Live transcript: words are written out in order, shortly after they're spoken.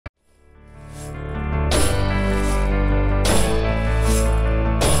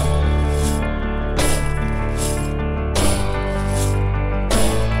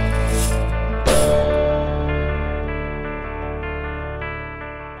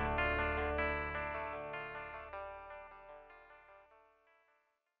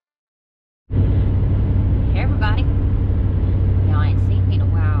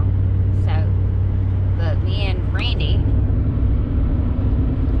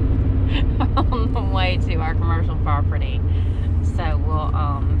way to our commercial property. So we'll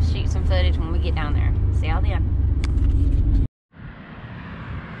shoot some footage when we get down there. See y'all then.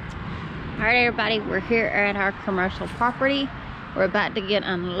 All right, everybody, we're here at our commercial property. We're about to get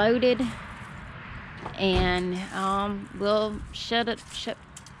unloaded, and we'll shoot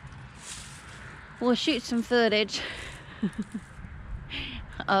some footage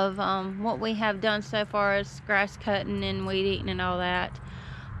of what we have done so far as grass cutting and weed eating and all that.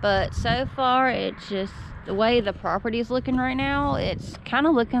 But so far, it's just the way the property is looking right now. It's kind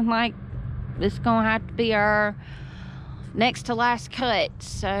of looking like this is gonna have to be our next to last cut.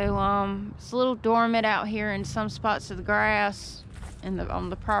 So it's a little dormant out here in some spots of the grass and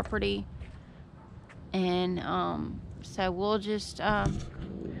on the property, and so we'll just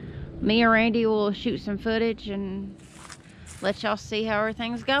me and Randy will shoot some footage and let y'all see how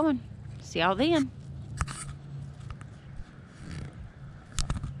everything's going. See y'all then.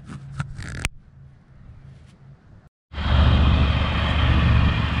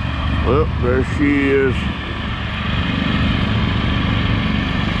 Well, there she is.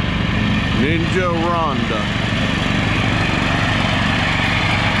 Ninja Rhonda.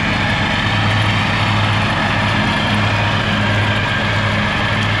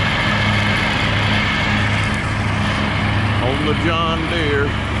 On the John Deere.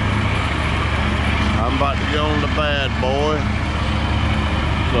 I'm about to go on the bad boy.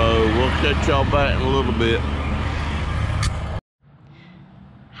 So we'll catch y'all back in a little bit.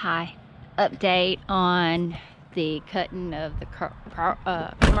 Hi. Update on the cutting of the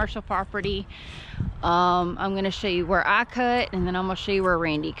commercial property. I'm going to show you where I cut, and then I'm going to show you where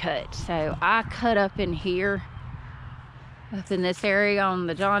Randy cut. So I cut up in here, up in this area on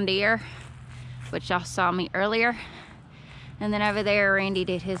the John Deere, which y'all saw me earlier. And then over there, Randy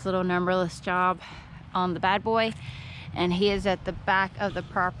did his little numberless job on the bad boy, and he is at the back of the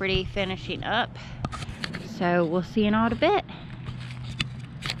property finishing up. So we'll see you in all a bit.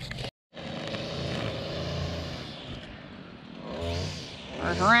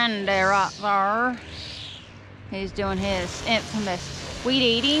 There's Randy right there. He's doing his infamous weed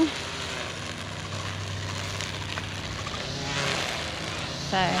eating.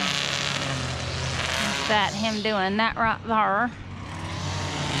 So that's him doing that right there.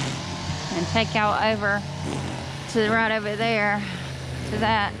 And take y'all over to right over there to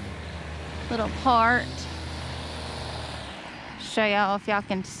that little part. Show y'all if y'all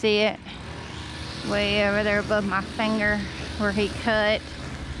can see it. Way over there above my finger where he cut.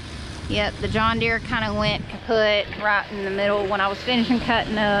 Yep, the John Deere kind of went kaput right in the middle when I was finishing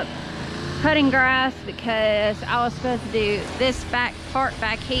cutting grass, because I was supposed to do this back part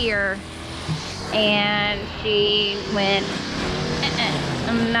back here, and she went,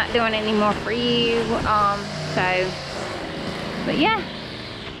 I'm not doing any more for you. But yeah,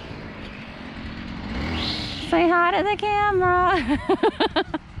 say hi to the camera.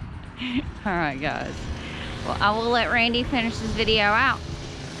 All right, guys. Well, I will let Randy finish this video out.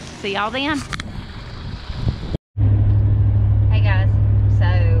 See y'all then. Hey guys,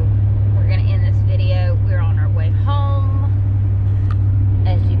 so we're gonna end this video. We're on our way home.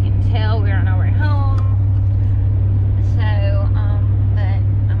 As you can tell, we're on our way home. So, but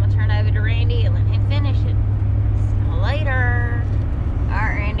I'm gonna turn over to Randy and let him finish it. See y'all later. All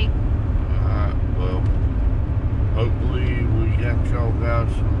right, Randy. All right, well, hopefully we got y'all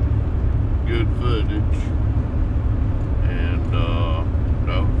guys some good footage. And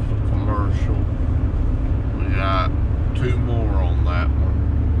that was a commercial. We got 2 more on that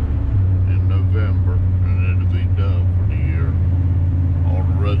one in November, and it'll be done for the year. All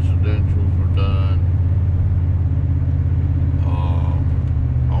the residentials are done.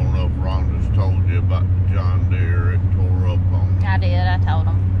 I don't know if Rhonda's told you about the John Deere. It tore up on. I did. I told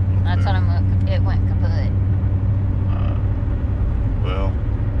him. I told him it went kaput. Well.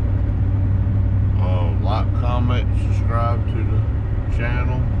 Like, comment, subscribe to the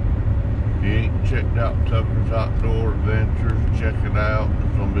channel. If you ain't checked out Tucker's Outdoor Adventures, check it out.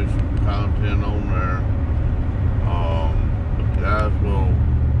 There's gonna be some content on there. But guys, we'll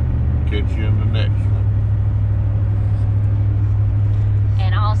catch you in the next one.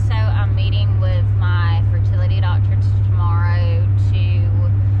 And also, I'm meeting with my fertility doctor tomorrow to